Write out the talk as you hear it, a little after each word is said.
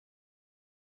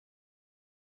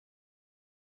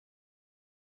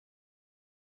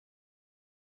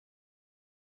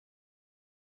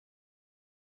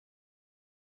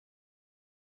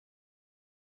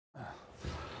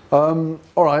All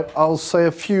right, I'll say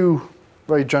a few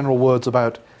very general words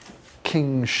about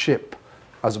kingship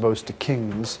as opposed to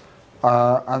kings,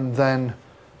 and then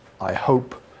I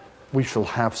hope we shall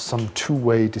have some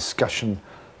two-way discussion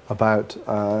about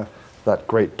that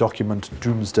great document,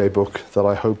 Domesday book, that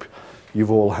I hope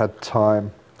you've all had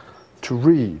time to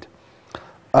read.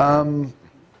 I'll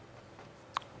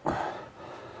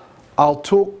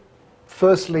talk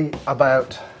firstly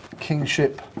about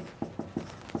kingship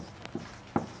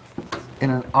in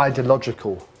an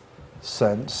ideological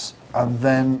sense, and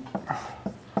then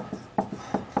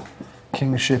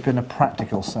kingship in a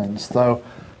practical sense, though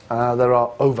there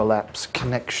are overlaps,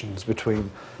 connections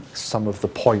between some of the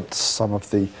points, some of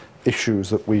the issues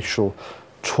that we shall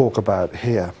talk about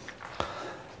here.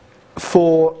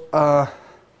 For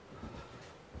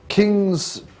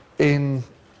kings in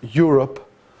Europe,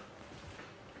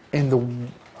 in the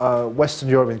Western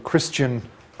Europe, in Christian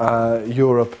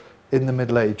Europe in the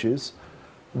Middle Ages,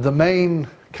 the main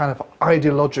kind of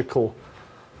ideological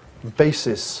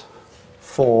basis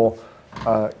for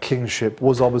kingship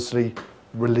was obviously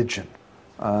religion.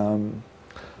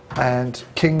 And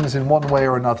kings in one way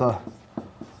or another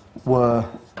were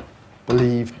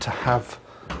believed to have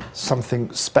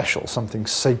something special, something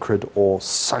sacred or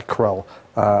sacral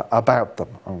about them,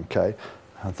 okay,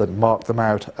 that marked them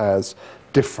out as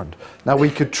different. Now we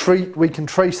can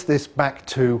trace this back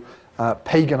to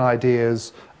pagan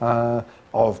ideas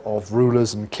of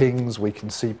rulers and kings. We can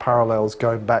see parallels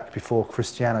going back before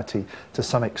Christianity to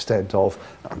some extent of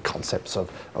concepts of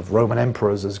Roman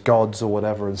emperors as gods or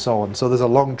whatever and so on. So there's a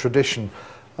long tradition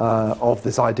of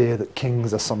this idea that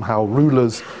kings are somehow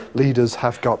rulers, leaders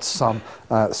have got some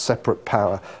separate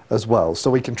power as well.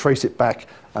 So we can trace it back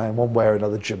in one way or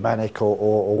another, Germanic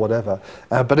or whatever.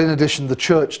 But in addition, the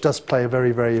church does play a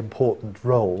very, very important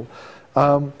role.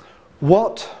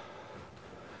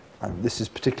 And this is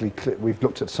particularly clear, we've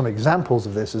looked at some examples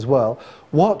of this as well,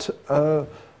 what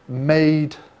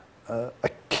made a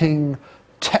king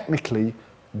technically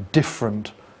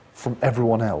different from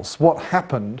everyone else? What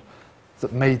happened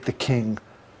that made the king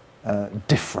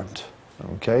different?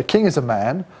 Okay, a king is a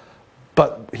man,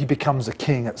 but he becomes a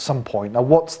king at some point. Now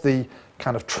what's the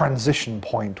kind of transition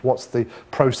point? What's the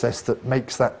process that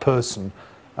makes that person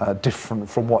different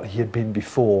from what he had been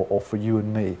before, or for you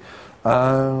and me?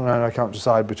 I can't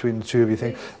decide between the two of you.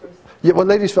 Think, yeah. Well,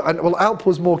 ladies first. Well, Alp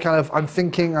was more kind of, I'm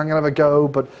thinking, I'm going to have a go,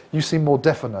 but you seem more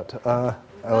definite.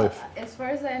 Elif. As far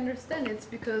as I understand, it's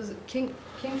because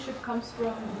kingship comes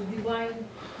from the divine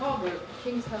power.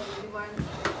 Kings have the divine.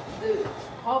 The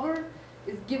power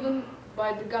is given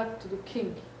by the God to the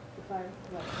king. If I'm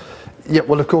right. Yeah.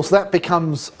 Well, of course, that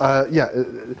becomes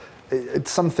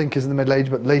some thinkers in the Middle Age,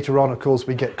 but later on, of course,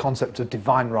 we get concept of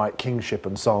divine right, kingship,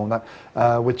 and so on.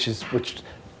 That which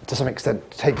to some extent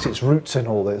takes its roots in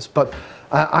all this. But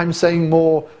I'm saying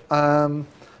more,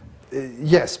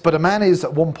 yes. But a man is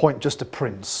at one point just a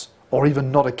prince, or even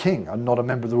not a king, and not a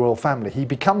member of the royal family. He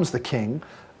becomes the king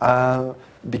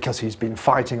because he's been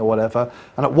fighting or whatever.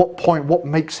 And at what point, what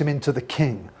makes him into the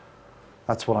king?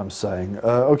 That's what I'm saying.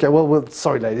 Okay. Well,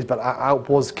 sorry, ladies, but I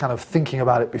was kind of thinking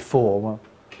about it before. Well,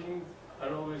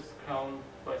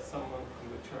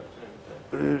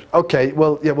 okay,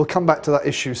 well, yeah, we'll come back to that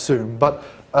issue soon. But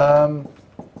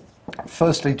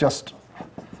firstly, just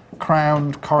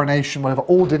crowned, coronation, whatever,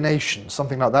 ordination,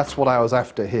 something like that's what I was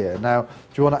after here. Now, do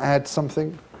you want to add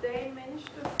something? They managed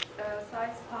to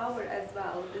size power as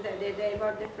well. They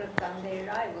were different than their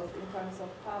rivals in terms of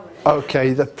power.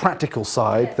 Okay, the practical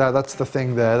side, yes. That's the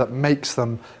thing there that makes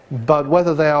them. But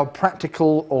whether they are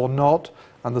practical or not,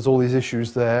 and there's all these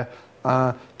issues there,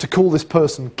 to call this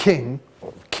person king,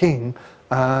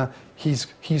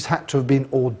 he's had to have been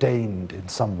ordained in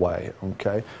some way.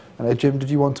 Okay, and Jim,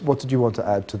 what did you want to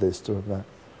add to this? To that?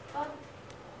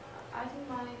 I think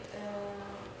my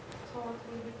thought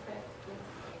will be practical.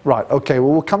 Right. Okay.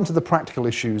 Well, we'll come to the practical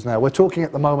issues now. We're talking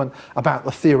at the moment about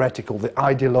the theoretical, the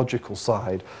ideological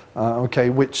side.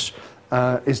 Okay, which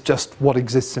is just what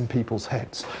exists in people's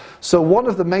heads. So one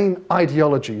of the main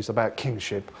ideologies about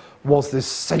kingship was this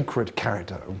sacred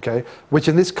character, okay, which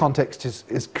in this context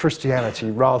is Christianity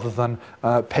rather than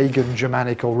pagan,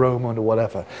 Germanic or Roman or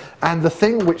whatever. And the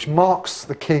thing which marks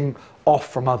the king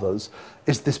off from others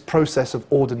is this process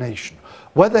of ordination.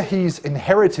 Whether he's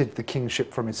inherited the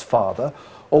kingship from his father,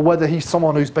 or whether he's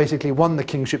someone who's basically won the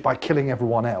kingship by killing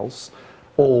everyone else,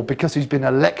 or because he's been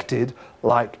elected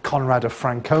like Conrad of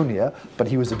Franconia, but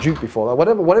he was a duke before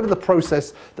that, whatever the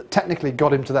process that technically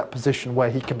got him to that position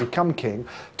where he can become king,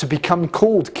 to become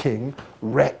called king,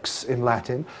 rex in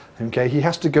Latin, okay, he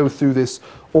has to go through this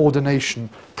ordination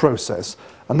process.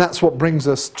 And that's what brings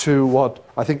us to what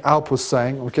I think Alp was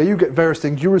saying. Okay, you get various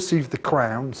things. You receive the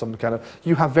crown, some kind of.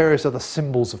 You have various other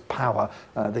symbols of power.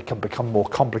 They can become more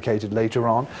complicated later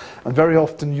on. And very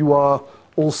often you are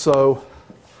also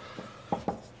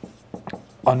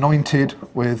anointed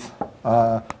with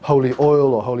holy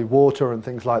oil or holy water and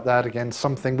things like that. Again,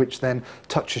 something which then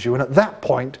touches you. And at that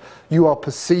point, you are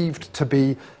perceived to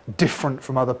be different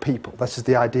from other people. This is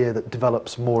the idea that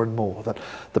develops more and more. That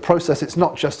the process, it's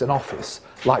not just an office,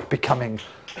 like becoming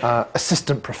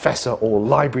assistant professor or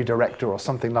library director or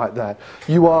something like that.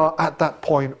 You are, at that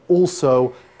point,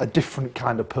 also a different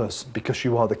kind of person because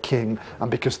you are the king and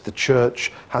because the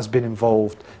church has been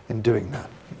involved in doing that.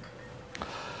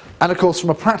 And of course,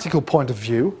 from a practical point of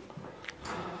view,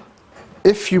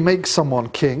 if you make someone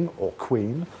king or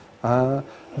queen,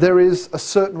 there is a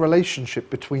certain relationship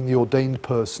between the ordained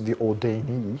person, the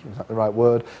ordainee, is that the right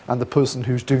word, and the person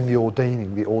who's doing the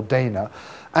ordaining, the ordainer.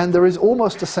 And there is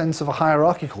almost a sense of a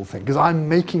hierarchical thing, because I'm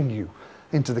making you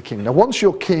into the king. Now, once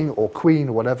you're king or queen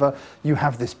or whatever, you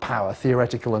have this power,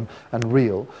 theoretical and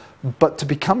real. But to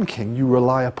become king, you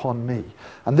rely upon me.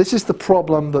 And this is the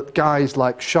problem that guys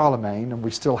like Charlemagne, and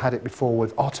we still had it before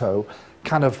with Otto,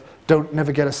 kind of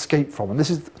never get escape from. And this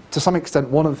is, to some extent,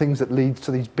 one of the things that leads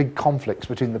to these big conflicts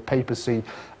between the papacy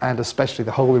and especially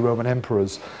the Holy Roman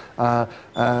Emperors,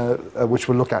 which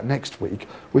we'll look at next week,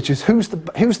 which is who's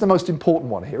the most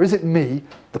important one here? Is it me,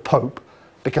 the Pope,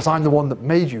 because I'm the one that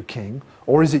made you king,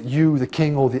 or is it you, the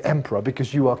king or the emperor,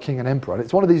 because you are king and emperor? And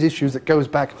it's one of these issues that goes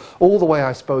back all the way,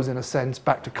 I suppose, in a sense,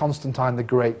 back to Constantine the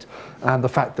Great and the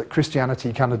fact that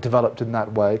Christianity kind of developed in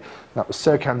that way. That was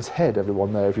Serkan's head,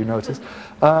 everyone there, if you notice.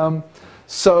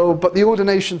 But the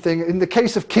ordination thing, in the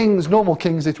case of kings, normal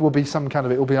kings, it will be it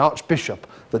will be an archbishop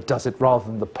that does it rather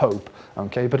than the Pope,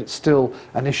 okay? But it's still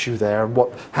an issue there, and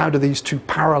how do these two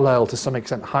parallel, to some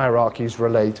extent, hierarchies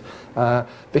relate?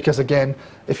 Because again,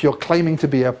 if you're claiming to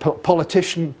be a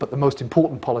politician, but the most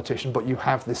important politician, but you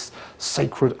have this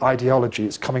sacred ideology,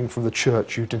 it's coming from the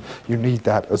church, you need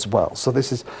that as well. So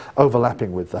this is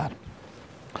overlapping with that.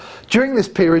 During this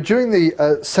period, during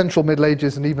the Central Middle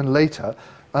Ages and even later,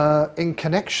 in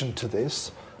connection to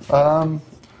this,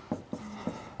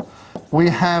 we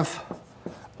have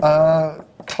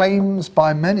claims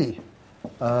by many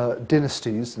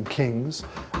dynasties and kings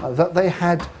that they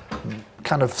had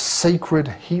kind of sacred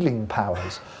healing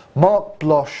powers. Mark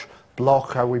Bloch,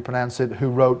 how we pronounce it, who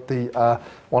wrote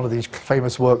one of these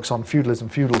famous works on feudalism,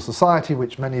 feudal society,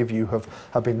 which many of you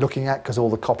have been looking at because all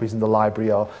the copies in the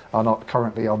library are not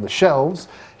currently on the shelves.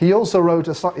 He also wrote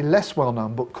a slightly less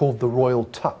well-known book called The Royal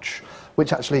Touch,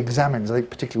 which actually examines, I think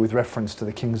particularly with reference to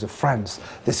the kings of France,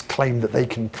 this claim that they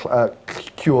can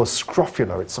cure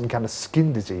scrofula. It's some kind of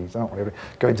skin disease. I don't want to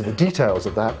go into the details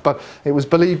of that, but it was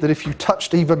believed that if you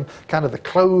touched even kind of the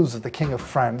clothes of the king of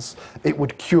France, it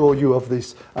would cure you of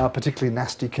this particularly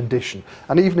nasty condition.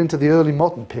 And even into the early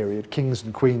modern period, kings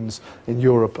and queens in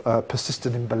Europe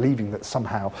persisted in believing that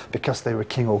somehow, because they were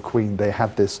king or queen, they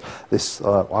had this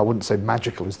I wouldn't say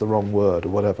magical is the wrong word or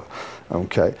whatever.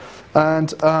 Okay,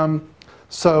 and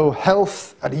so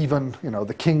health, and even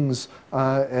the kings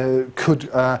were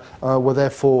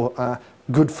therefore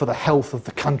good for the health of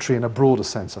the country in a broader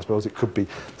sense. I suppose it could be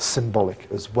symbolic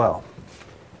as well.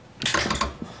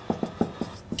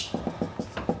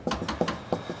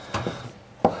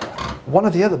 One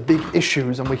of the other big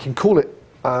issues, and we can call it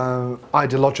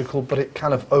ideological, but it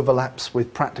kind of overlaps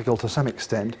with practical to some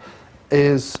extent,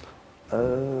 is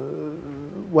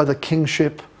whether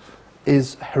kingship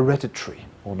is hereditary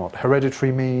or not.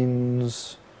 Hereditary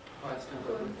means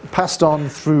passed on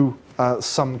through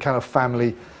some kind of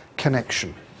family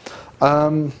connection.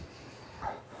 And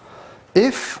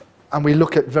we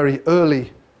look at very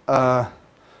early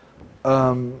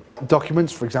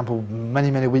documents, for example,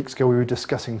 many weeks ago we were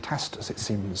discussing Tacitus. It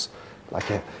seems like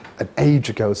an age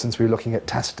ago since we were looking at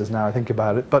Tacitus now I think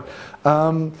about it. But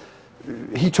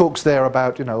he talks there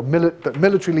about that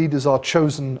military leaders are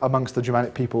chosen amongst the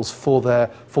Germanic peoples for their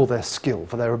skill,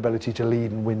 for their ability to lead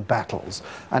and win battles,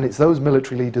 and it's those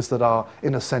military leaders that are,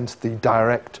 in a sense, the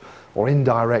direct or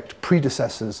indirect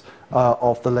predecessors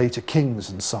of the later kings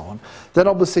and so on. Then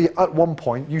obviously at one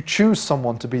point you choose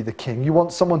someone to be the king. You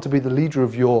want someone to be the leader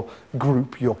of your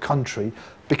group, your country,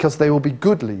 because they will be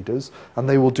good leaders and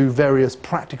they will do various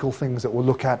practical things that we'll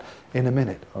look at in a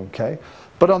minute. Okay,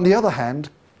 but on the other hand,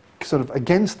 sort of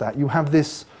against that, you have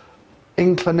this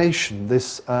inclination,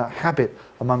 this habit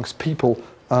amongst people,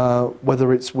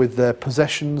 whether it's with their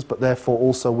possessions, but therefore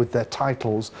also with their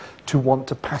titles, to want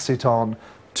to pass it on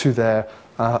to their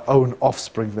own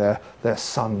offspring, their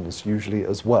sons usually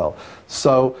as well.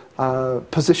 So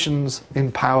positions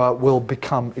in power will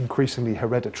become increasingly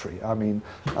hereditary. I mean,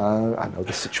 I know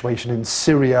the situation in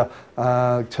Syria,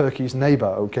 Turkey's neighbour,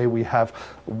 okay, we have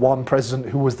one president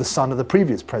who was the son of the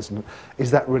previous president. Is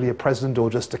that really a president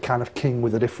or just a kind of king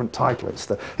with a different title?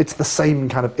 It's the same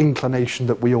kind of inclination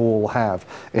that we all have,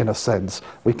 in a sense.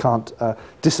 We can't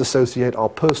disassociate our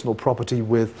personal property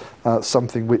with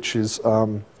something which is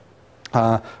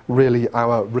really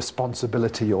our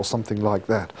responsibility or something like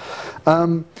that.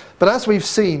 But as we've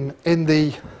seen in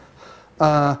the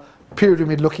period we've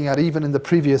been looking at, even in the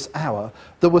previous hour,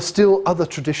 there were still other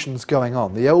traditions going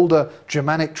on. The older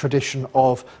Germanic tradition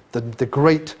of the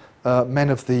great men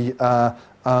of the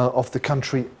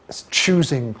country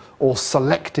choosing or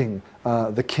selecting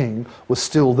the king was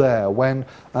still there. When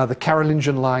the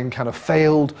Carolingian line kind of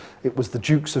failed, it was the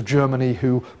Dukes of Germany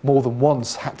who more than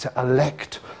once had to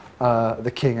elect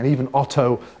the king, and even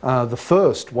Otto the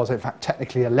First was in fact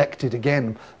technically elected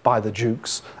again by the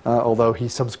dukes, although he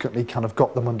subsequently kind of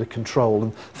got them under control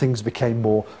and things became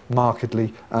more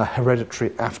markedly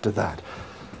hereditary after that.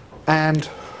 And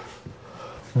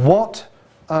what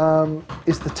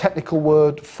is the technical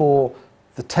word for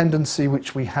the tendency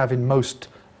which we have in most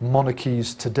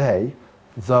monarchies today,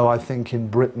 though I think in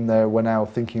Britain we're now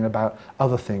thinking about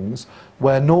other things,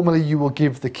 where normally you will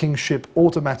give the kingship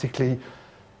automatically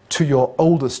to your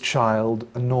oldest child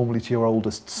and normally to your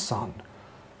oldest son,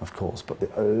 of course, but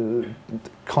the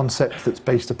concept that's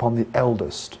based upon the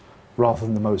eldest rather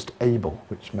than the most able,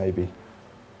 which maybe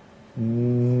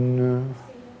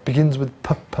begins with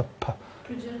p.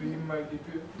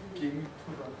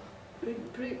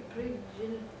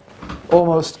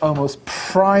 Almost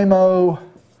primogenitor,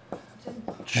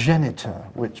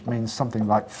 which means something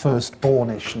like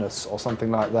firstbornishness or something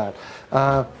like that.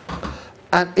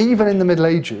 And even in the Middle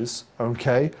Ages,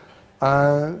 okay,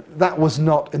 that was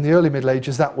not, in the early Middle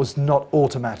Ages, that was not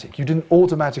automatic. You didn't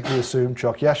automatically assume,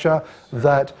 Chok Yasha,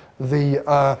 that the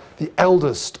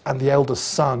eldest and the eldest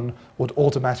son would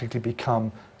automatically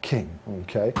become king,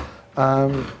 okay?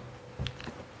 And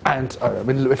I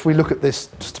mean, if we look at this,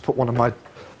 just to put one of my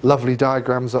lovely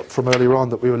diagrams up from earlier on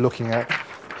that we were looking at,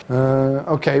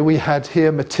 okay, we had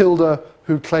here Matilda,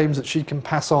 who claims that she can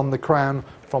pass on the crown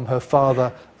from her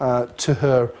father to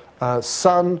her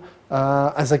son,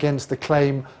 as against the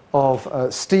claim of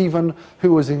Stephen,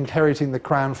 who was inheriting the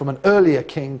crown from an earlier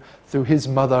king through his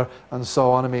mother and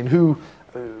so on. I mean,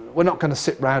 we're not going to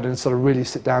sit round and sort of really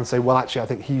sit down and say, well, actually, I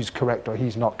think he's correct or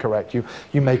he's not correct. You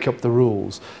make up the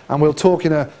rules. And we'll talk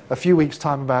in a few weeks'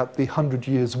 time about the 100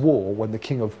 Years' War, when the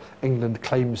King of England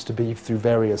claims to be, through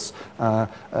various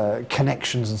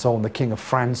connections and so on, the King of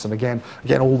France, and again,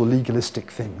 all the legalistic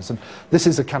things. And this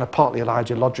is a kind of partly an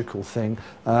ideological thing,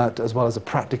 as well as a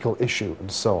practical issue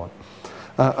and so on.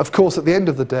 Of course, at the end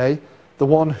of the day, the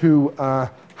one who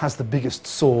has the biggest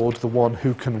sword, the one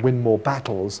who can win more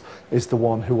battles, is the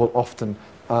one who will often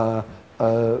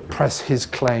press his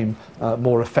claim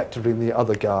more effectively than the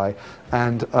other guy.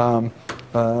 And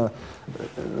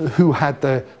who had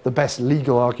the best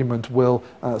legal argument will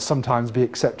sometimes be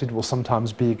accepted, will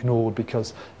sometimes be ignored,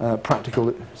 because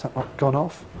practical... Has that not gone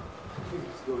off? I think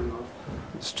it's going off.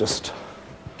 It's just...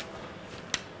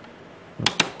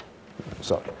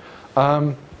 Sorry.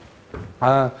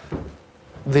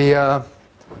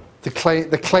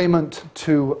 The claimant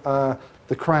to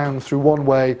the crown through one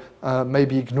way may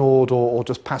be ignored or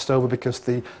just passed over because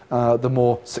the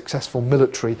more successful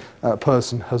military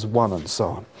person has won, and so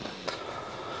on.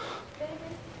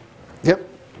 Yep.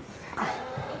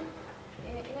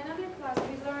 In another class,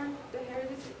 we learned the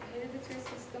hereditary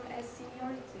system as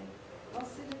seniority.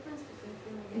 What's the difference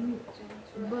between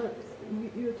But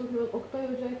you're talking about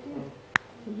Oktay Hoca,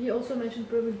 he also mentioned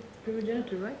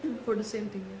primogeniture, right? For the same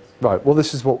thing, yes. Right. Well,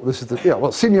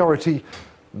 well, seniority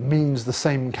means the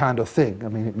same kind of thing. I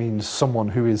mean, it means someone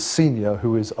who is senior,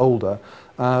 who is older.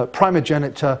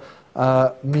 Primogeniture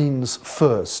means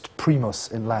first,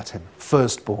 primus in Latin,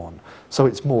 firstborn. So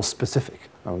it's more specific,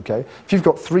 okay? If you've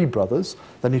got 3 brothers,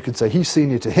 then you could say he's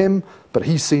senior to him, but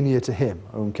he's senior to him,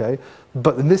 okay?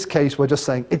 But in this case, we're just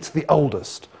saying it's the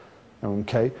oldest,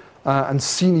 okay? And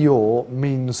senior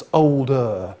means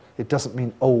older. It doesn't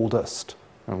mean oldest,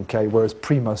 okay? Whereas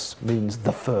primus means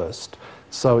the first.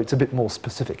 So it's a bit more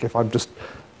specific if I'm just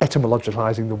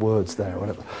etymologizing the words there or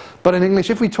whatever. But in English,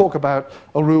 if we talk about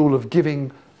a rule of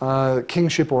giving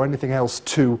kingship or anything else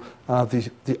to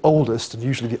the oldest, and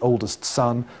usually the oldest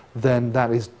son, then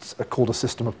that is called a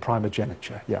system of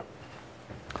primogeniture. Yeah.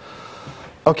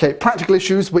 Okay, practical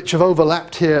issues which have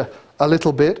overlapped here a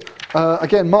little bit.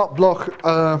 Again, Mark Bloch,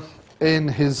 in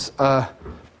his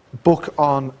book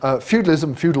on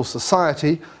feudalism, feudal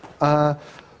society,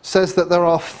 says that there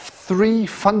are three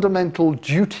fundamental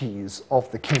duties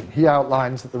of the king. He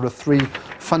outlines that there are three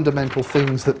fundamental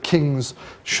things that kings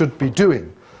should be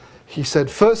doing. He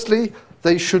said, firstly,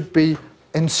 they should be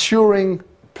ensuring,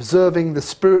 preserving the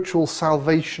spiritual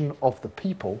salvation of the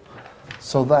people.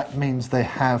 So that means they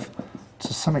have,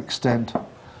 to some extent,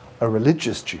 a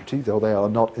religious duty, though they are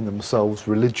not in themselves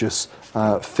religious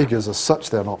figures as such.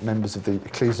 They're not members of the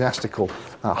ecclesiastical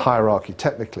hierarchy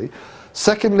technically.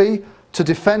 Secondly, to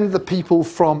defend the people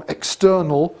from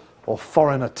external or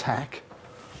foreign attack,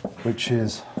 which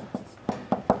is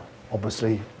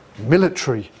obviously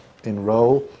military in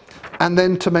role, and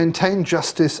then to maintain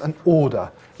justice and order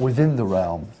within the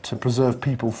realm, to preserve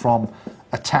people from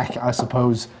attack, I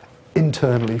suppose,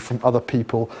 internally from other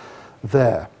people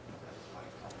there.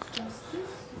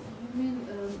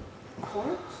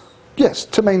 Yes,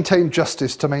 to maintain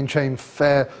justice, to maintain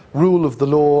fair rule of the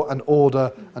law and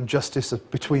order and justice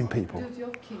between people. Duty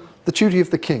of king. The duty of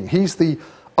the king. He's the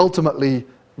ultimately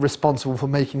responsible for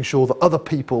making sure that other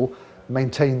people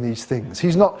maintain these things.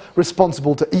 He's not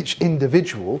responsible to each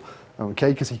individual,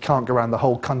 okay, because he can't go around the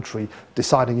whole country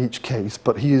deciding each case,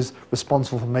 but he is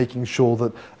responsible for making sure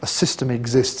that a system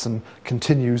exists and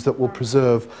continues that will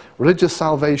preserve religious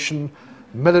salvation,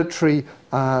 military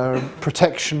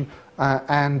protection,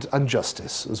 and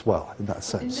justice as well, in that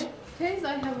sense. In that case,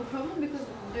 I have a problem because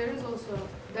there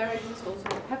exists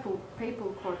also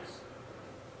papal courts,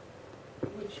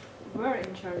 which were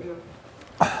in charge of.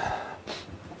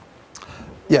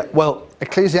 Yeah, well,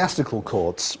 ecclesiastical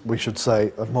courts, we should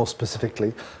say, more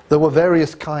specifically. There were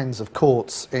various kinds of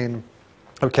courts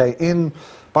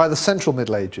by the Central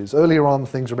Middle Ages. Earlier on,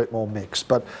 things are a bit more mixed,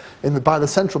 but by the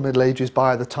Central Middle Ages,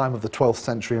 by the time of the 12th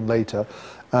century and later,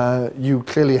 you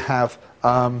clearly have,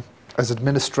 as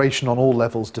administration on all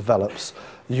levels develops,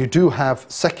 you do have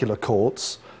secular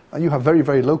courts, and you have very,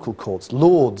 very local courts.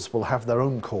 Lords will have their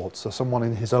own courts, so someone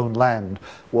in his own land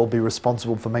will be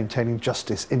responsible for maintaining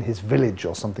justice in his village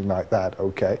or something like that,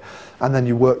 okay? And then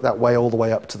you work that way all the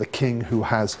way up to the king, who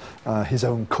has his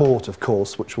own court, of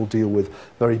course, which will deal with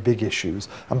very big issues.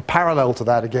 And parallel to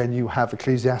that, again, you have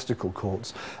ecclesiastical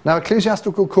courts. Now,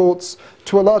 ecclesiastical courts,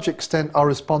 to a large extent, are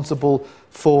responsible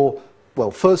for,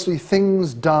 well, firstly,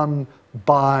 things done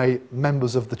by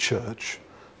members of the church.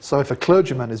 So if a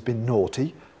clergyman has been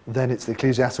naughty, then it's the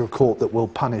ecclesiastical court that will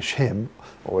punish him,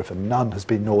 or if a nun has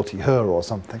been naughty, her or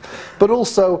something. But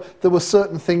also, there were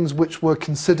certain things which were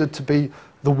considered to be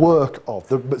the work of,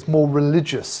 that's more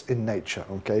religious in nature,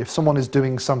 okay? If someone is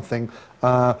doing something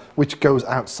which goes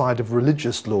outside of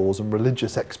religious laws and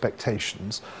religious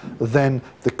expectations, then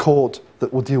the court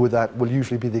that will deal with that will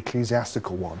usually be the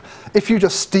ecclesiastical one. If you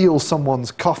just steal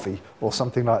someone's coffee or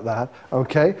something like that,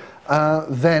 okay,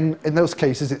 then in those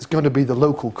cases it's going to be the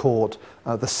local court,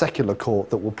 the secular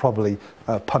court, that will probably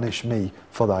punish me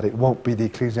for that. It won't be the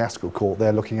ecclesiastical court.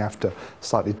 They're looking after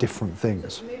slightly different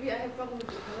things. So maybe I have a problem with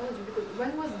technology, because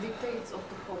when was dictates of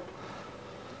the Pope?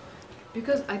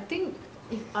 Because I think,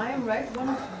 if I am right, one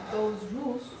of those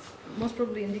rules, most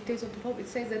probably in dictates of the Pope, it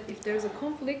says that if there is a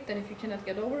conflict and if you cannot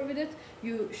get over with it,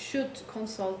 you should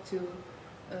consult to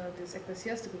this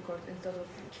ecclesiastical court instead of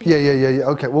king. Yeah.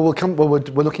 Okay. Well,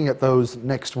 we're looking at those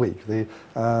next week.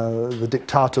 The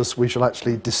dictatus we shall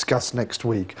actually discuss next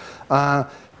week.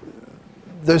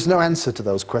 There's no answer to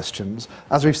those questions.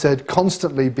 As we've said,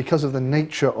 constantly, because of the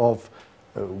nature of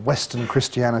Western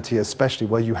Christianity especially,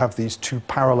 where you have these two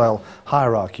parallel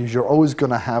hierarchies, you're always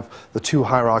going to have the two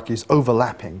hierarchies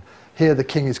overlapping. Here the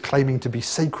king is claiming to be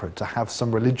sacred, to have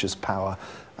some religious power,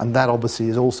 and that obviously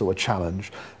is also a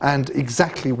challenge. And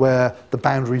exactly where the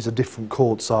boundaries of different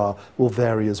courts are will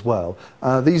vary as well.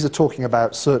 These are talking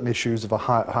about certain issues of a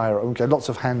higher... Okay, lots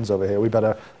of hands over here. We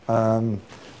better...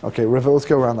 okay, Ravel, let's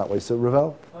go around that way. So,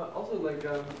 Ravel? Also, like,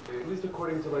 at least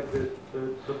according to like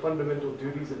the fundamental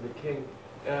duties of the king,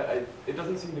 it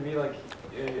doesn't seem to me like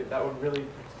that would really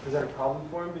present a problem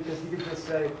for him, because he could just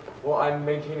say, well, I'm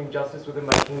maintaining justice within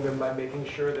my kingdom by making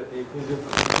sure that the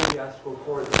ecclesiastical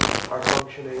courts are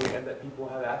functioning and that people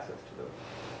have access to them.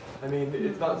 I mean,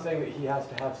 it's not saying that he has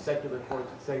to have secular courts,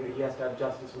 it's saying that he has to have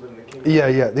justice within the kingdom.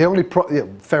 Yeah. The only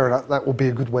fair enough, that will be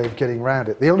a good way of getting around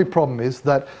it. The only problem is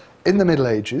that in the Middle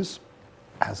Ages,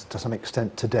 as to some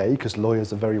extent today, because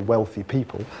lawyers are very wealthy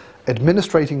people,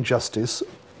 administrating justice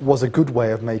was a good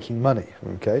way of making money,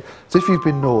 okay? So if you've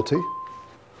been naughty,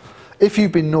 if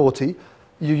you've been naughty,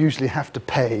 you usually have to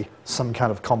pay some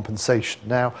kind of compensation.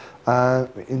 Now,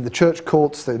 in the church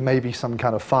courts, there may be some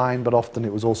kind of fine, but often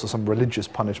it was also some religious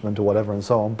punishment or whatever and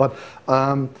so on. But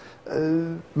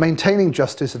maintaining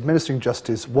justice, administering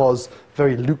justice, was a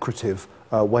very lucrative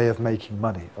way of making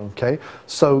money, okay?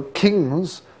 So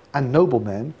kings and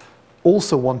noblemen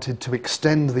also wanted to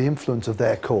extend the influence of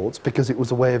their courts because it was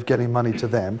a way of getting money to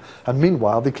them. And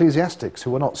meanwhile, the ecclesiastics,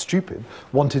 who were not stupid,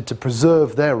 wanted to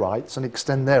preserve their rights and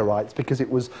extend their rights because it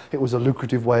was a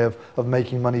lucrative way of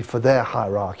making money for their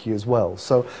hierarchy as well.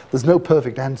 So there's no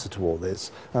perfect answer to all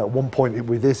this. At one point it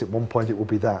will be this, at one point it will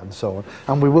be that, and so on.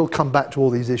 And we will come back to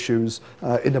all these issues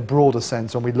in a broader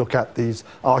sense when we look at these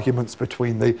arguments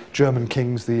between the German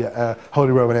kings, the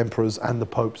Holy Roman Emperors, and the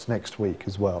popes next week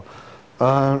as well.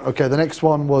 Okay, the next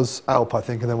one was Alp, I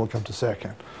think, and then we'll come to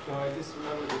Serkan. No, I just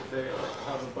remember that they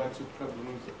have a bunch of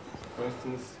problems, for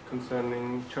instance,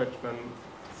 concerning churchmen.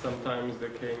 Sometimes the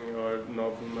king or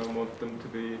nobleman want them to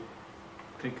be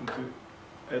taken to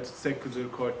a secular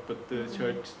court, but the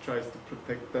church tries to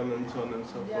protect them and so on and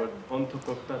so forth. On top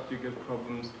of that, you get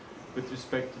problems with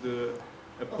respect to the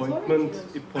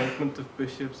appointment of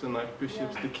bishops and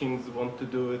archbishops. The kings want to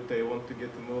do it, they want to get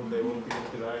involved, they want to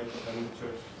get the right, and the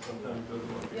church sometimes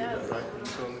doesn't want to get that right, and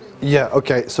so on and so forth. Yeah,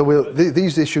 okay, so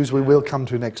these issues we will come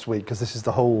to next week, because this is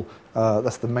the whole,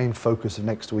 that's the main focus of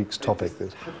next week's topic. I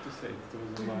just have to say it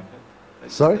was in my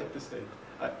head. Sorry? Have to say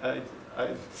it. I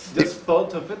just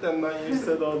thought of it, and then you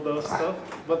said all those stuff.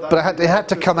 But it had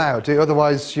to come out,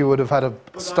 otherwise you would have had a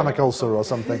stomach ulcer or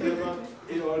something.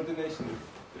 Ordination.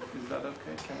 Is that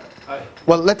okay?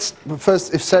 Well, let's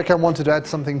first, if Serkan wanted to add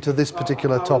something to this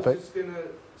particular topic. I was just going to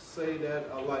say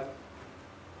that, like,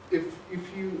 if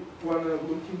you want to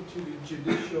look into the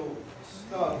judicial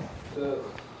stuff, the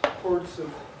courts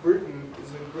of Britain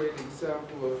is a great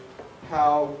example of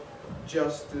how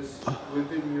justice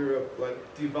within Europe,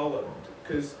 like, developed,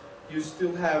 because you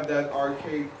still have that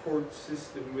archaic court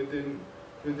system within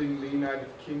the United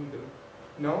Kingdom.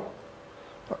 No?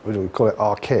 We would call it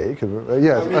archaic,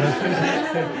 yes.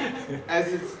 I mean,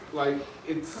 as it's like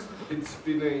it's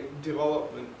been a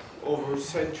development over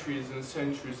centuries and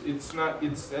centuries. It's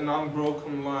an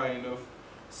unbroken line of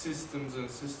systems and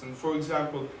systems. For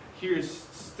example, here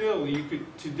still you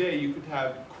could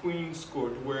have Queen's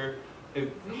Court where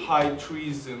high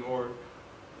treason or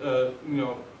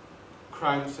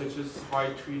crimes such as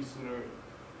high treason or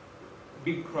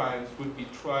big crimes would be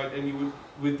tried, and you would,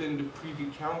 within the Privy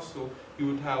Council, you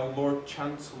would have Lord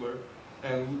Chancellor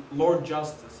and Lord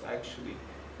Justice, actually.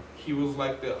 He was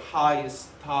like the highest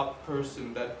top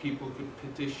person that people could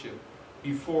petition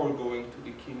before going to the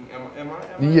king. Am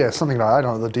I yeah, something like that. I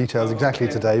don't know the details exactly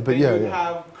today, but yeah. You'd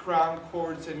have crown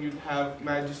courts and you'd have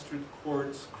magistrate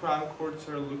courts. Crown courts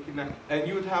are looking at, and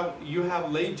you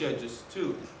have lay judges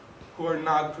too, who are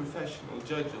not professional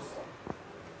judges.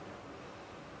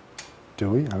 Do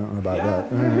we? I don't know about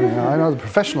that. I know the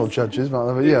professional judges,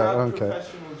 but yeah, okay.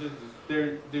 Professional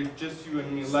judges. They're just you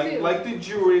and me, like the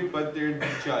jury, but they're the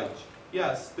judge.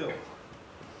 Yeah, still.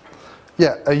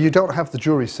 Yeah, you don't have the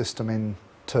jury system in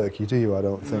Turkey, do you? I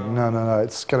don't think. No.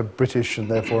 It's kind of British and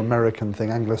therefore American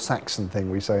thing, Anglo-Saxon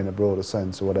thing, we say in a broader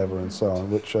sense or whatever and so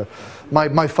on, which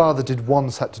my father did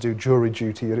once had to do jury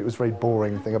duty, and it was a very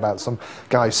boring thing about some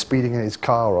guy speeding in his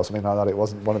car or something like that. It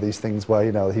wasn't one of these things where,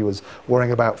 he was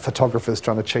worrying about photographers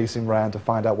trying to chase him around to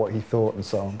find out what he thought and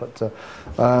so on. But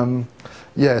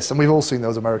yes, and we've all seen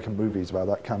those American movies about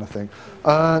that kind of thing.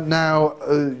 Now,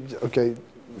 okay,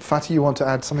 Fatih, you want to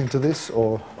add something to this,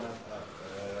 or?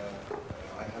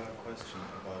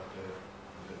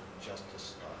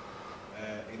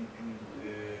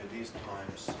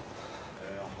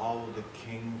 How the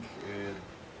king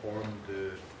formed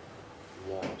the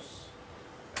laws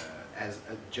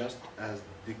just as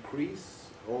decrees,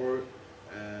 or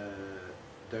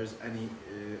there's any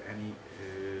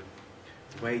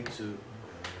way to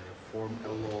form a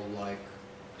law like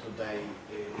today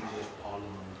English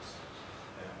Parliament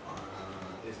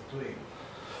is doing?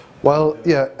 Well,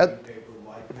 yeah.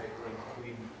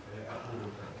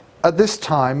 At this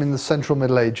time in the Central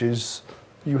Middle Ages,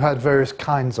 you had various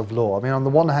kinds of law. I mean, on the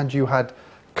one hand, you had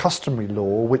customary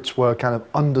law, which were kind of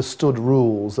understood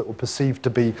rules that were perceived to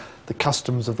be the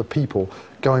customs of the people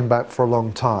going back for a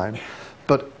long time.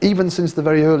 But even since the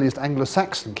very earliest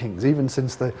Anglo-Saxon kings, even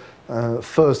since the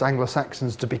first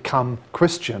Anglo-Saxons to become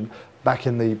Christian back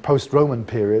in the post-Roman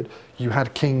period, you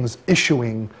had kings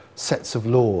issuing sets of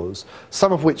laws,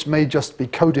 some of which may just be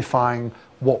codifying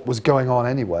what was going on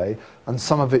anyway, and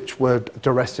some of which were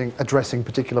addressing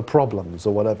particular problems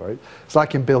or whatever. It's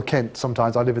like in Bilkent,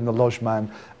 sometimes I live in the Lodgeman,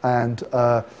 and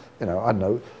I don't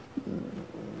know,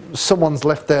 someone's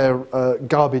left their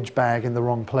garbage bag in the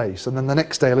wrong place, and then the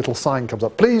next day a little sign comes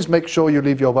up, please make sure you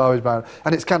leave your garbage bag,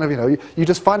 and it's kind of, you know, you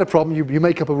just find a problem, you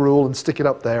make up a rule and stick it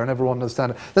up there and everyone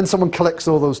understands it. Then someone collects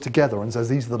all those together and says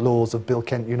these are the laws of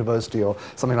Bilkent University or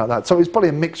something like that. So it's probably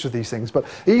a mixture of these things, but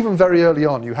even very early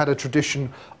on you had a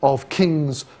tradition of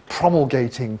kings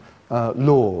promulgating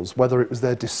laws, whether it was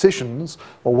their decisions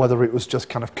or whether it was just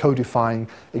kind of codifying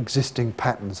existing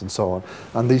patterns and so on.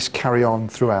 And these carry on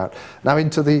throughout. Now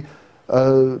into the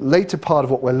later part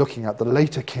of what we're looking at, the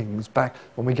later kings, back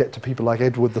when we get to people like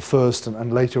Edward I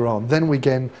and later on, then we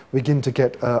begin to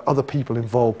get other people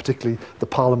involved, particularly the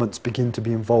parliaments begin to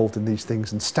be involved in these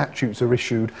things, and statutes are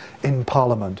issued in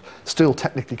parliament, still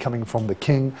technically coming from the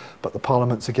king, but the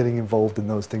parliaments are getting involved in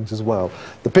those things as well.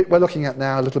 The bit we're looking at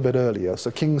now a little bit earlier, so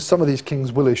kings, some of these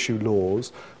kings will issue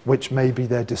laws, which may be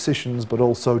their decisions, but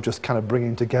also just kind of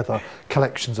bringing together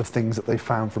collections of things that they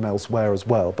found from elsewhere as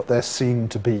well, but they're seen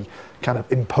to be kind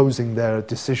of imposing their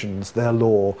decisions, their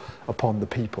law upon the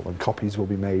people, and copies will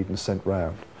be made and sent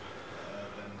round.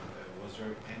 Was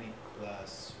there any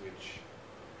class which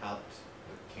helped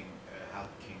the king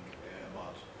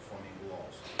about forming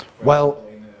laws? For example,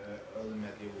 in early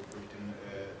medieval Britain,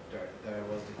 there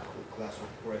was the class of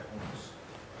Brehons.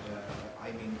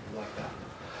 I mean, like that.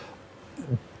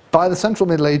 By the Central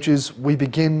Middle Ages, we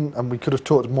begin, and we could have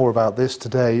talked more about this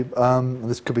today,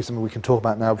 this could be something we can talk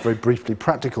about now very briefly,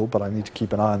 practical, but I need to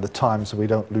keep an eye on the time so we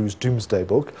don't lose Domesday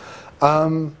Book.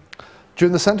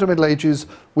 During the Central Middle Ages,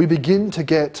 we begin to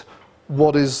get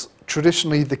what is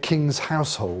traditionally the king's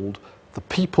household, the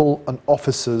people and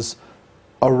officers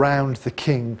around the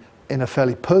king in a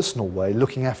fairly personal way,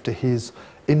 looking after his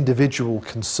individual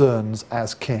concerns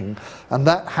as king, and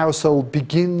that household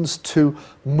begins to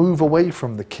move away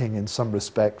from the king in some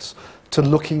respects to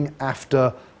looking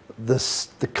after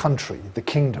the country, the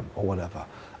kingdom or whatever.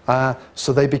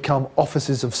 So they become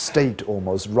officers of state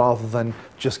almost, rather than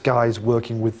just guys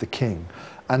working with the king.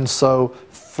 And so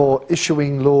for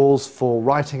issuing laws, for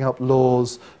writing up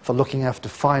laws, for looking after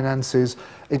finances,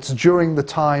 it's during the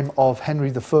time of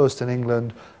Henry I in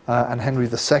England and Henry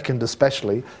II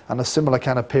especially, and a similar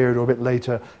kind of period or a bit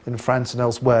later in France and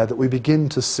elsewhere, that we begin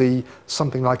to see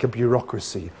something like a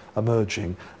bureaucracy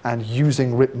emerging and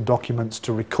using written documents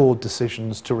to record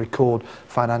decisions, to record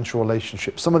financial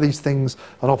relationships. Some of these things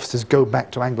and offices go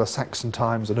back to Anglo-Saxon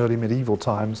times and early medieval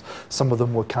times. Some of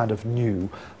them were kind of new,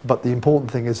 but the important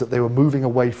thing is that they were moving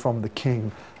away from the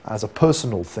king as a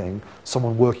personal thing,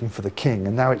 someone working for the king,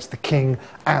 and now it's the king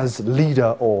as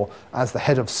leader or as the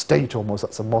head of state almost.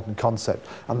 That's a modern concept,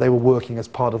 and they were working as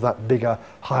part of that bigger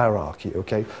hierarchy.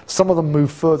 Okay, some of them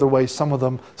move further away, some of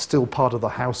them still part of the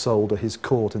household or his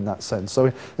court in that sense.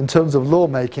 So in terms of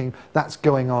lawmaking, that's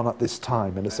going on at this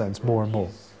time in a sense more and more.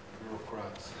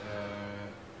 Bureaucrats,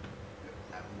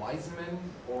 wise men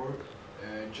or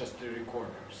just the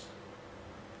recorders?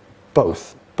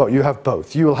 Both. But you have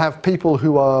both. You will have people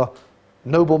who are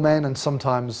noblemen and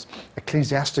sometimes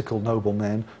ecclesiastical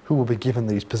noblemen who will be given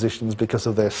these positions because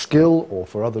of their skill or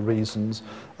for other reasons.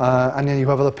 And then you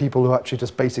have other people who actually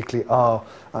just basically are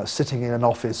sitting in an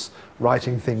office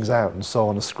writing things out and so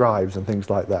on, as scribes and things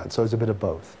like that. So it's a bit of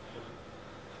both.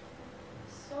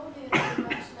 So do you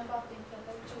mention about the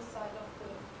intellectual side of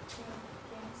the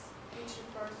kings, which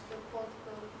refers to the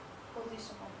political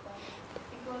position of them?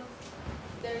 Because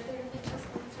there's a religious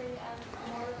history and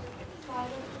moral side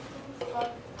of the things,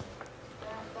 but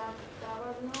there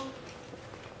was no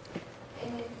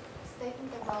any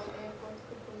statement about their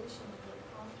political position in the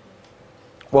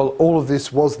country. Well, all of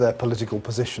this was their political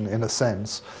position in a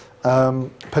sense.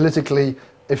 Politically,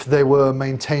 if they were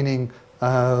maintaining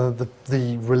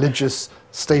the religious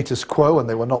status quo and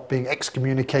they were not being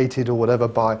excommunicated or whatever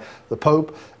by the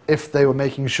Pope, if they were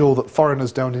making sure that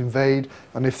foreigners don't invade,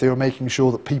 and if they were making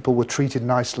sure that people were treated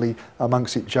nicely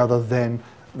amongst each other, then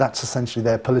that's essentially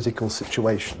their political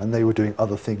situation, and they were doing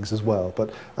other things as well.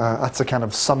 But that's a kind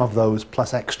of sum of those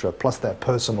plus extra, plus their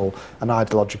personal and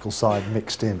ideological side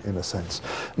mixed in a sense.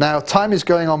 Now, time is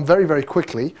going on very, very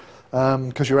quickly,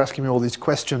 because you're asking me all these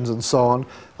questions and so on,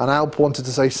 and Alp wanted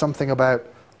to say something about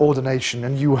ordination,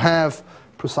 and you have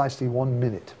precisely 1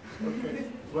 minute. Okay.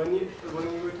 When you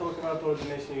were talking about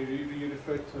ordination, you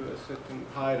referred to a certain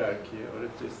hierarchy, or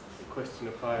at least a question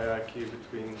of hierarchy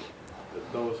between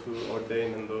those who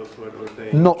ordain and those who are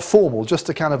ordained. Not formal, just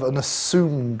a kind of an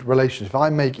assumed relationship.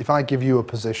 If I give you a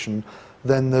position,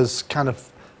 then there's kind of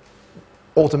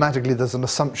automatically there's an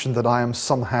assumption that I am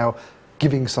somehow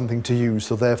giving something to you,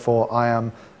 so therefore I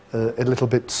am a little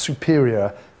bit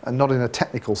superior, and not in a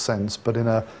technical sense, but in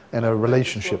a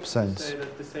relationship sense. Say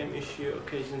that the same issue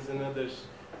occasions another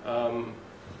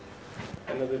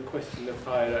another question of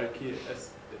hierarchy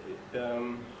as,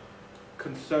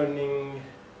 concerning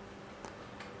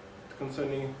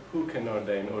who can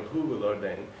ordain or who will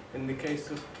ordain. In the case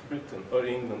of Britain or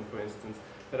England, for instance,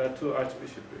 there are two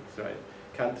archbishoprics, right?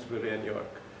 Canterbury and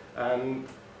York. And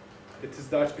it is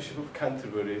the Archbishop of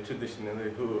Canterbury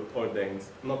traditionally who ordains,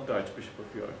 not the Archbishop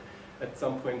of York. At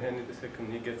some point, Henry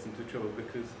II, he gets into trouble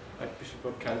because Archbishop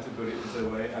of Canterbury is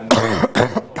away and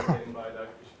ordained by the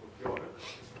Archbishop of York.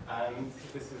 And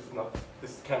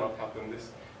this cannot happen.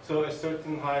 So a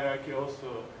certain hierarchy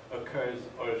also occurs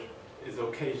or is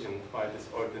occasioned by this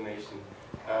ordination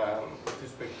with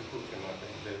respect to who can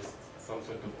ordain. There's some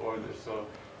sort of order. So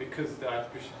because the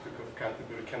Archbishop of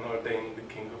Canterbury can ordain the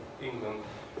King of England,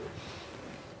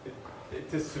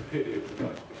 it is superior to the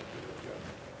Archbishop of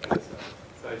York.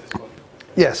 So I just wanted to say.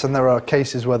 Yes, and there are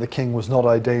cases where the king was not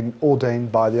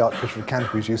ordained by the Archbishop of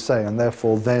Canterbury, as you say, and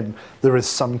therefore then there is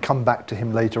some comeback to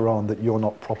him later on that you're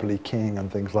not properly king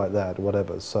and things like that, or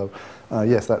whatever. So,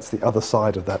 yes, that's the other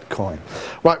side of that coin.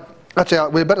 Right, actually,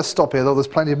 we better stop here, though there's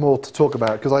plenty more to talk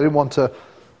about, because I didn't want to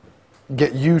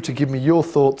get you to give me your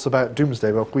thoughts about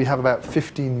Domesday Book. We have about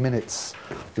 15 minutes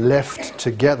left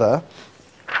together,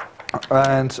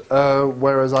 and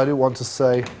whereas I do want to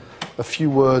say a few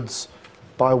words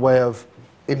by way of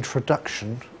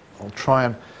introduction, I'll try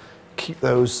and keep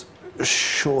those as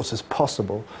short as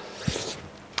possible.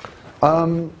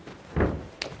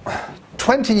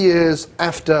 20 years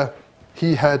after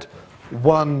he had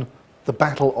won the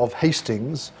Battle of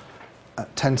Hastings at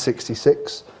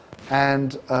 1066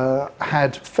 and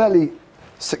had fairly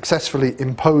successfully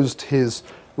imposed his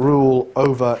rule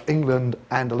over England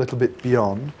and a little bit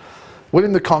beyond,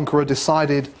 William the Conqueror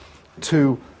decided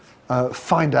to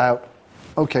find out,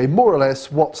 okay, more or less,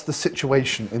 what's the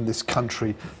situation in this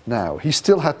country now? He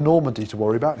still had Normandy to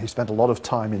worry about. He spent a lot of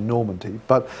time in Normandy.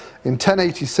 But in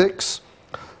 1086,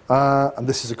 and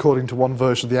this is according to one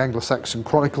version of the Anglo-Saxon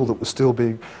Chronicle that was still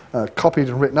being copied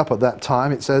and written up at that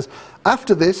time, it says,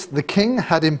 "After this, the king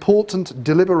had important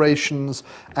deliberations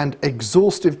and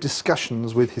exhaustive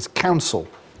discussions with his council."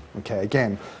 Okay,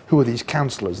 again, who are these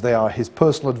councillors? They are his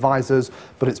personal advisors,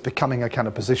 but it's becoming a kind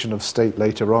of position of state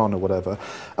later on or whatever.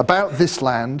 About this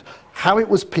land, how it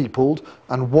was peopled,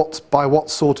 and by what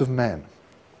sort of men.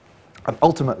 And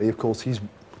ultimately, of course, he's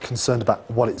concerned about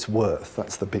what it's worth.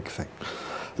 That's the big thing.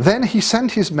 Then he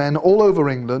sent his men all over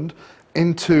England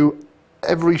into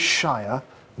every shire,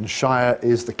 and shire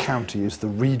is the county, is the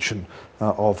region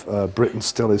of Britain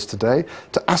still is today,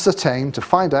 to ascertain, to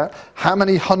find out how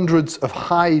many hundreds of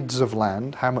hides of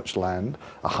land, how much land,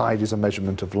 a hide is a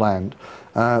measurement of land,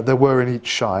 there were in each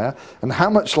shire, and how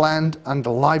much land and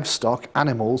livestock,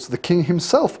 animals, the king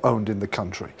himself owned in the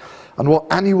country, and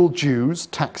what annual dues,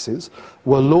 taxes,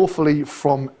 were lawfully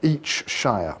from each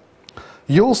shire.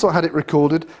 He also had it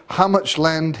recorded how much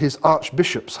land his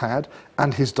archbishops had,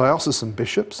 and his diocesan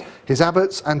bishops, his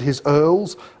abbots and his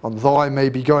earls, and though I may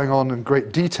be going on in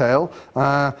great detail,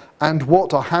 and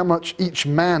what or how much each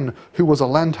man who was a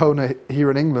landowner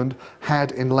here in England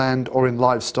had in land or in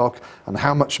livestock, and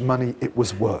how much money it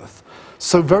was worth.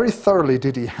 So very thoroughly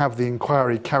did he have the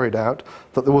inquiry carried out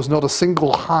that there was not a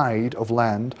single hide of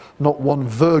land, not one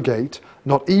vergate,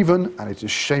 not even, and it is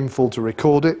shameful to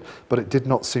record it, but it did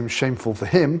not seem shameful for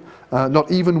him, not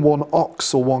even one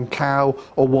ox or one cow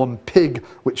or one pig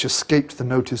which escaped the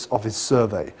notice of his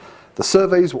survey. The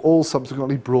surveys were all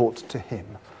subsequently brought to him.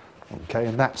 Okay,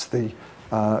 and that's the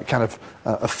kind of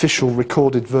official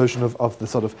recorded version of the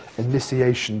sort of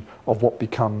initiation of what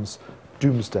becomes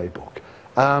Domesday Book.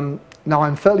 Now,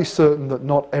 I'm fairly certain that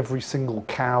not every single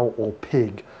cow or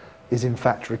pig is in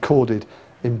fact recorded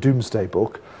in Domesday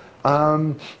Book.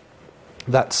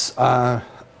 That's a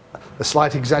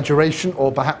slight exaggeration,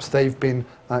 or perhaps they've been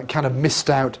kind of missed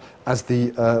out as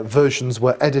the versions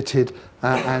were edited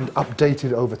and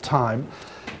updated over time.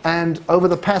 And over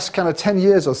the past kind of 10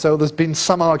 years or so, there's been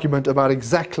some argument about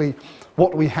exactly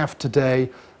what we have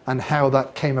today and how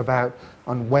that came about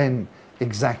and when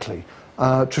exactly.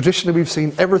 Traditionally, we've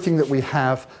seen everything that we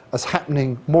have as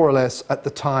happening more or less at the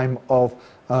time of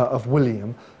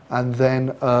William. And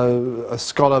then a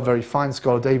scholar, a very fine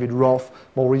scholar, David Roth,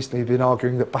 more recently has been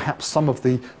arguing that perhaps some of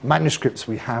the manuscripts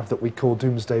we have that we call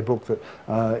Domesday Book that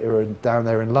are down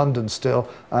there in London still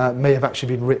may have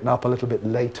actually been written up a little bit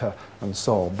later and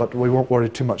so on. But we won't worry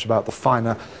too much about the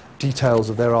finer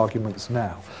details of their arguments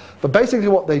now. But basically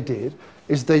what they did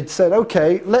is they'd said,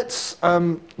 okay, let's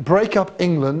break up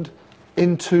England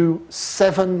into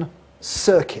 7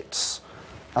 circuits.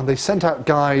 And they sent out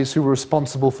guys who were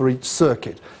responsible for each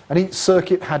circuit. And each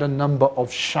circuit had a number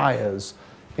of shires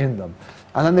in them.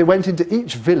 And then they went into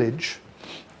each village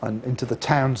and into the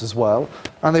towns as well.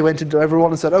 And they went into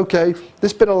everyone and said, okay,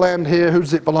 this bit of land here, who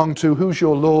does it belong to? Who's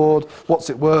your lord? What's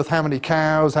it worth? How many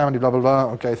cows? How many blah, blah, blah?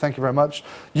 Okay, thank you very much.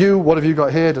 You, what have you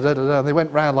got here? Da, da, da, da. And they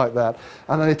went round like that.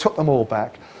 And then they took them all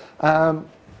back. And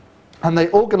they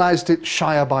organised it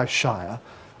shire by shire.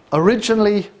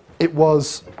 Originally, it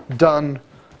was done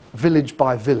village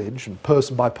by village and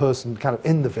person by person kind of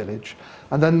in the village.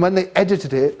 And then when they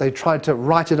edited it, they tried to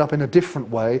write it up in a different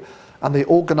way, and they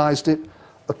organised it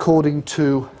according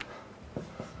to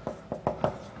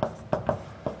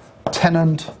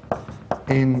tenant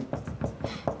in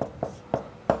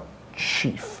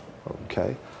chief.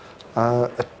 Okay,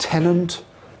 a tenant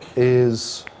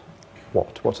is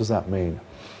what? What does that mean?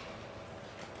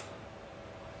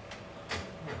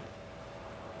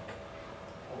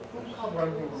 One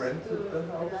who rented the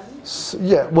house?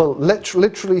 Yeah, well,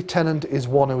 literally tenant is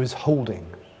one who is holding.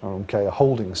 Okay,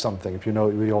 holding something, if you know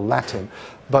your Latin.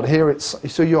 But here it's,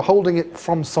 so you're holding it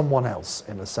from someone else,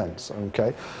 in a sense,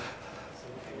 okay?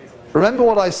 Remember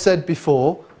what I said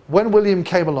before, when William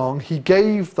came along, he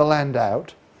gave the land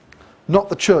out, not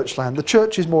the church land. The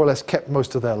churches more or less kept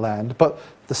most of their land, but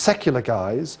the secular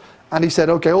guys, and he said,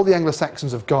 okay, all the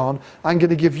Anglo-Saxons have gone, I'm going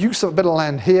to give you some bit of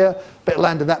land here, a bit of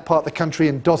land in that part of the country,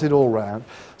 and dot it all round.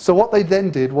 So what they then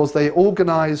did was they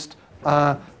organised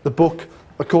the book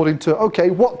according to, okay,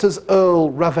 what does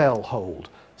Earl Ravel hold?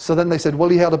 So then they said, well,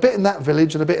 he held a bit in that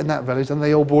village and a bit in that village, and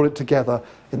they all brought it together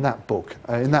in that book,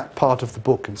 in that part of the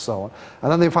book and so on.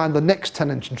 And then they find the next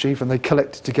tenant-in-chief, and they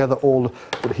collected together all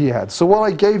that he had. So what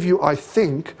I gave you, I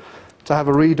think, to have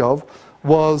a read of,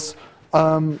 was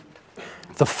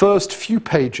the first few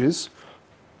pages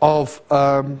of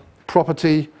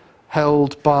property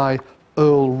held by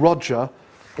Earl Roger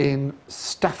in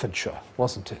Staffordshire,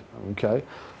 wasn't it? Okay.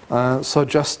 So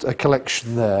just a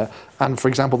collection there. And for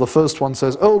example, the first one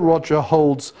says, Earl Roger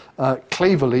holds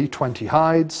Claverley, 20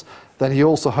 hides. Then he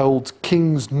also holds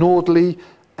Kings Nordley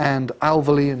and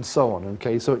Alverley and so on.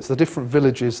 Okay, so it's the different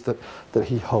villages that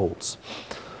he holds.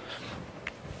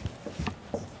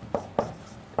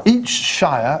 Each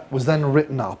shire was then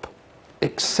written up,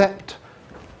 except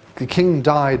the king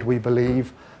died, we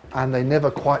believe, and they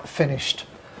never quite finished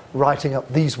writing up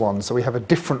these ones. So we have a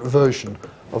different version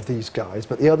of these guys,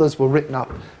 but the others were written up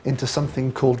into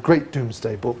something called Great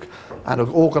Domesday Book and are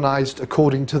organised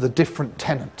according to the different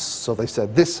tenants. So they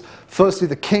said this, firstly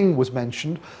the king was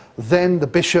mentioned, then the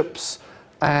bishops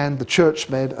and the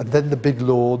churchmen, and then the big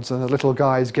lords, and the little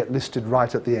guys get listed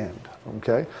right at the end.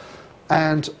 Okay,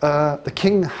 and the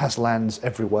king has lands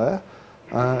everywhere.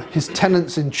 His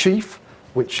tenants in chief,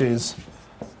 which is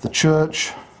the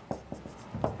church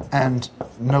and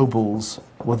nobles,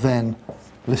 were then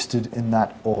listed in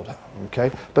that order.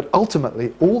 Okay, but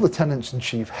ultimately all the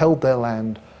tenants-in-chief held their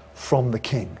land from the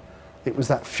king. It was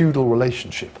that feudal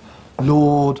relationship,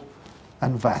 lord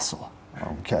and vassal.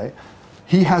 Okay,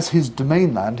 he has his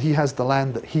domain land, he has the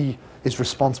land that he is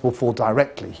responsible for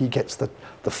directly. He gets the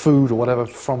food or whatever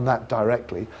from that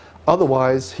directly.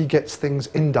 Otherwise, he gets things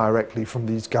indirectly from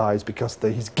these guys because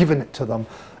he's given it to them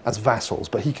as vassals,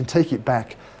 but he can take it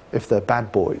back if they're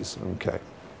bad boys. Okay,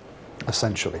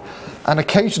 essentially. And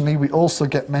occasionally we also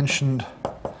get mentioned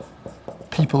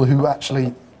people who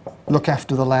actually look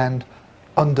after the land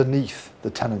underneath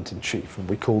the tenant-in-chief, and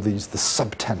we call these the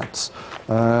subtenants.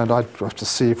 And I'd have to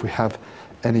see if we have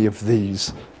any of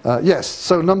these. Yes,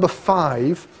 so number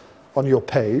 5 on your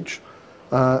page,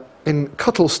 in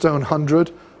Cuttlestone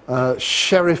 100,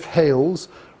 Sheriff Hales,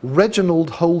 Reginald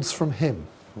holds from him.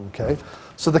 Okay,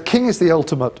 so the king is the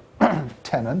ultimate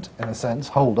tenant, in a sense,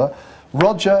 holder.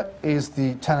 Roger is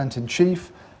the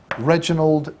tenant-in-chief.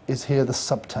 Reginald is here the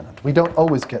subtenant. We don't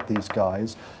always get these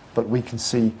guys, but we can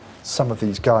see some of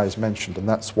these guys mentioned, and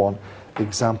that's one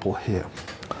example here.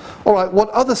 All right, what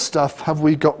other stuff have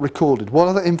we got recorded? What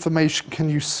other information can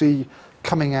you see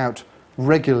coming out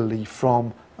regularly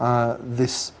from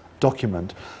this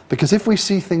document? Because if we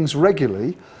see things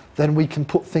regularly, then we can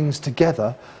put things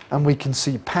together and we can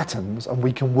see patterns and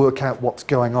we can work out what's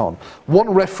going on. One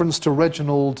reference to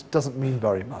Reginald doesn't mean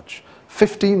very much.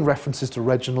 15 references to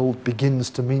Reginald begins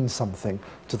to mean something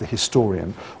to the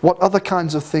historian. What other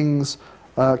kinds of things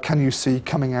can you see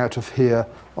coming out of here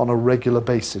on a regular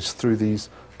basis through these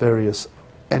various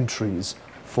entries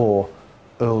for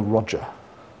Earl Roger?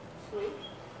 Sleep.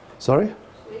 Sorry?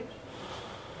 Sleep.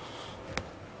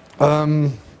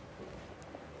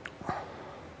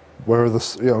 Where are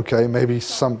the, yeah, okay, maybe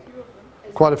some,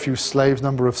 quite a few slaves,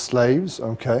 number of slaves,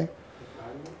 okay.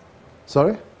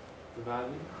 Sorry?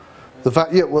 The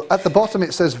value? Yeah, well, at the bottom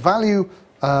it says value,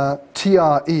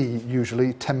 TRE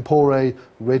usually, tempore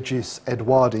regis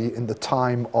Edwardi, in the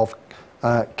time of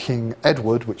King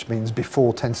Edward, which means before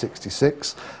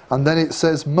 1066, and then it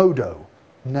says modo,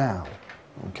 now.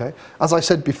 Okay? As I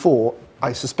said before,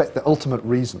 I suspect the ultimate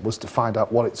reason was to find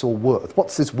out what it's all worth.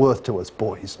 What's this worth to us,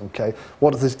 boys? Okay?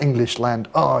 What is this English land?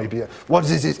 What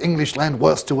is this English land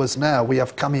worth to us now? We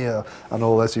have come here, and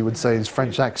all as you would say, his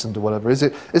French accent or whatever. Is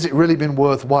it really been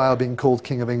worthwhile being called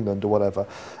King of England or whatever?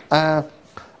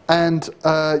 And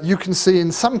you can see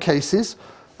in some cases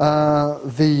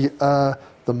the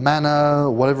manor,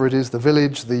 whatever it is, the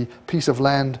village, the piece of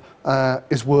land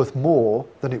is worth more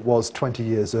than it was 20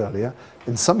 years earlier.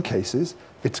 In some cases,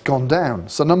 it's gone down.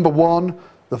 So number one,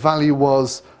 the value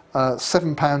was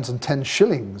 £7 and 10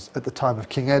 shillings at the time of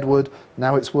King Edward.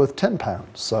 Now it's worth £10.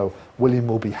 So William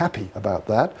will be happy about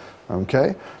that,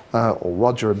 okay, or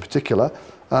Roger in particular.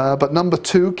 But number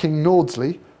two, King's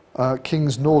Nordley,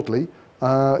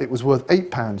 it was worth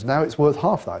 £8. Now it's worth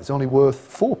half that. It's only worth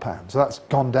 £4. So that's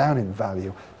gone down in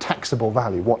value, taxable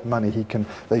value, what money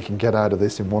they can get out of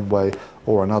this in one way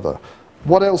or another.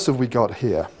 What else have we got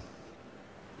here?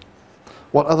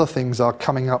 What other things are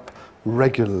coming up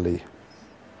regularly?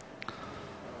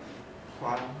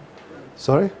 Plow.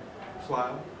 Sorry?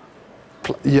 Plow.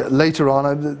 Yeah, later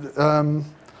on.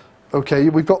 Okay,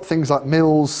 we've got things like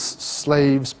mills,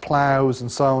 slaves, ploughs,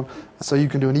 and so on. So you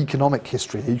can do an economic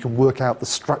history. You can work out the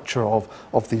structure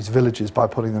of these villages by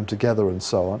putting them together and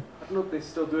so on. I don't know if they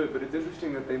still do it, but it's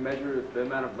interesting that they measure the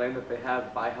amount of land that they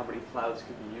have by how many plows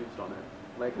could be used on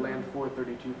it. Like land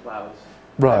 432 plows.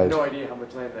 Right. I have no idea how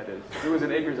much land that is. If it was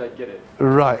in acres, I'd get it.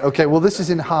 Right, okay, well this is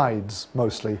in hides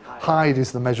mostly. Hide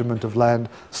is the measurement of land.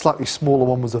 Slightly smaller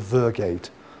one was a virgate.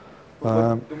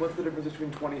 Then what's the difference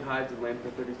between 20 hides and land for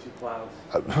 32 plows?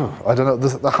 I don't know.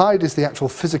 The hide is the actual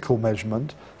physical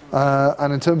measurement.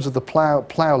 And in terms of the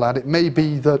plough land, it may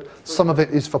be that some of it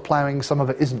is for ploughing, some of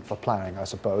it isn't for ploughing, I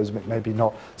suppose. It may be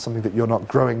not something that you're not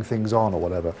growing things on or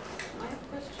whatever. I have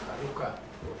a question.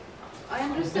 I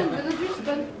understand villagers,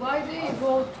 but why they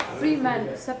wrote 3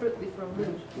 men separately from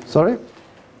villagers? Sorry?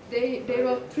 They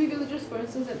wrote 3 villagers, for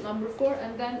instance, at number 4,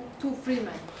 and then 2 free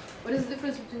men. What is the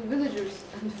difference between villagers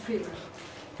and free men?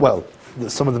 Well,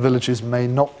 some of the villages may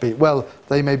not be, well,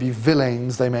 they may be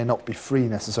villeins, they may not be free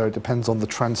necessarily, it depends on the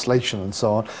translation and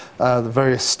so on. The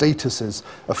various statuses.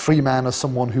 A free man is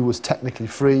someone who was technically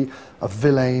free, a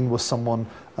villain was someone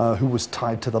who was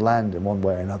tied to the land in one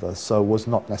way or another, so was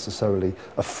not necessarily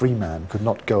a free man, could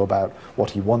not go about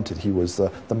what he wanted. He was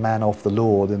the man of the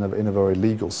Lord in a very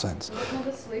legal sense. So not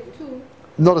a slave too?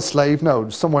 Not a slave, no,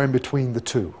 somewhere in between the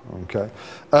two, okay.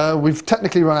 We've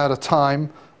technically run out of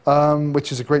time,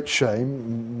 which is a great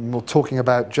shame. We're talking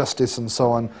about justice and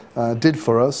so on did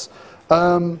for us.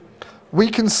 We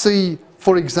can see,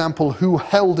 for example, who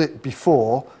held it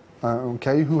before,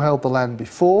 okay, who held the land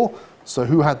before. So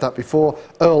who had that before?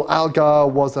 Earl Algar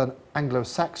was an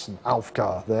Anglo-Saxon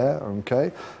Alfgar there,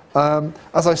 okay.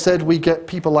 As I said, we get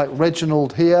people like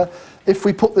Reginald here. If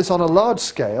we put this on a large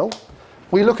scale,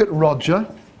 we look at Roger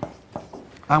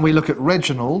and we look at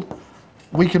Reginald,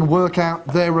 we can work out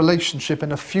their relationship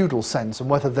in a feudal sense and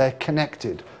whether they're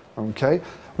connected, okay.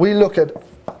 We look at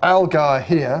Algar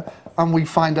here and we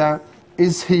find out,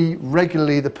 is he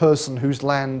regularly the person whose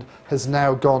land has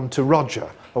now gone to Roger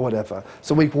or whatever.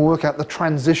 So we can work out the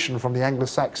transition from the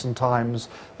Anglo-Saxon times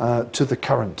to the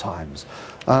current times.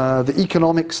 The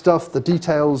economic stuff, the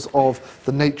details of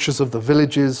the natures of the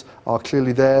villages are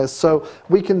clearly there. So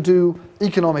we can do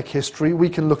economic history, we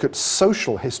can look at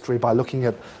social history by looking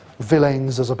at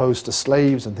villeins as opposed to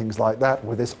slaves and things like that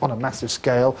with this on a massive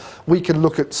scale. We can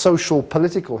look at social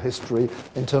political history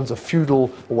in terms of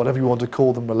feudal or whatever you want to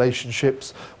call them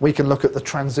relationships. We can look at the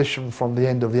transition from the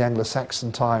end of the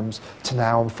Anglo-Saxon times to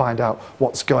now and find out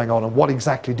what's going on and what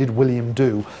exactly did William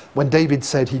do. When David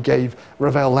said he gave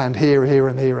Revel land here, here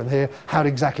and here and here, how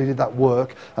exactly did that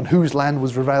work and whose land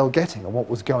was Revel getting and what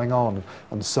was going on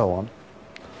and so on.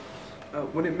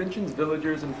 When it mentions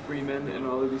villagers and freemen and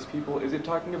all of these people, is it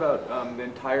talking about the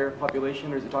entire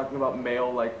population or is it talking about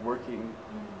male, like, working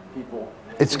people?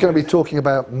 It's going to be talking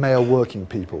about male working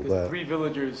people there. 3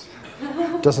 villagers.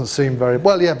 Doesn't seem very...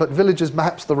 Well, yeah, but village is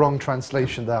perhaps the wrong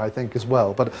translation there, I think, as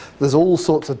well. But there's all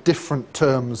sorts of different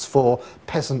terms for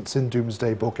peasants in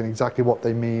Domesday Book and exactly what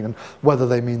they mean and whether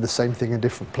they mean the same thing in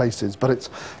different places. But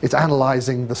it's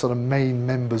analysing the sort of main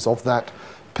members of that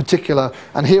particular,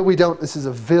 and here we don't, this is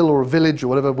a vill or a village or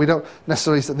whatever, we don't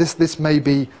necessarily say this may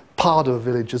be part of a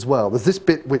village as well. There's this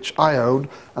bit which I own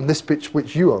and this bit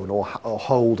which you own or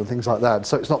hold and things like that,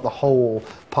 so it's not the whole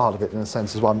part of it in a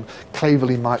sense as well.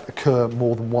 Claverley might occur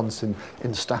more than once in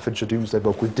Staffordshire Domesday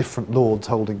Book with different lords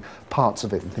holding parts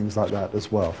of it and things like that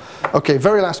as well. Okay,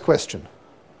 very last question.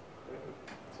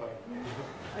 Sorry.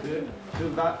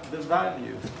 the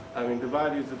values, I mean, the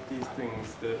values of these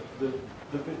things, the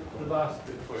last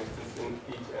bit, for instance, in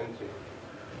each entry,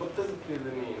 what does it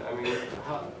really mean? I mean,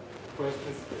 how, for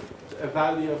instance, a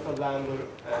value of a land or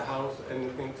a house,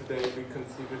 anything today, we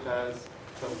conceive it as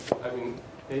some, I mean,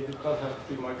 they did not have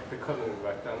free market economy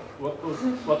back then.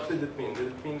 What did it mean? Did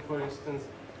it mean, for instance,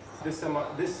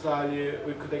 this value,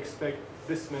 we could expect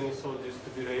this many soldiers to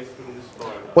be raised from the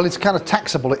store? Well, it's kind of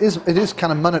taxable. It is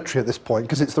kind of monetary at this point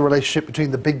because it's the relationship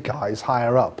between the big guys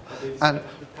higher up, and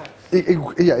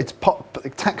yeah, it's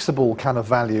taxable kind of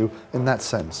value in that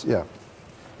sense. Yeah.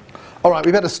 All right,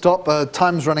 we better stop.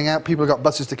 Time's running out. People have got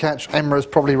buses to catch. Emra's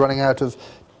probably running out of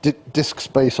disk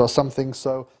space or something.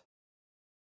 So.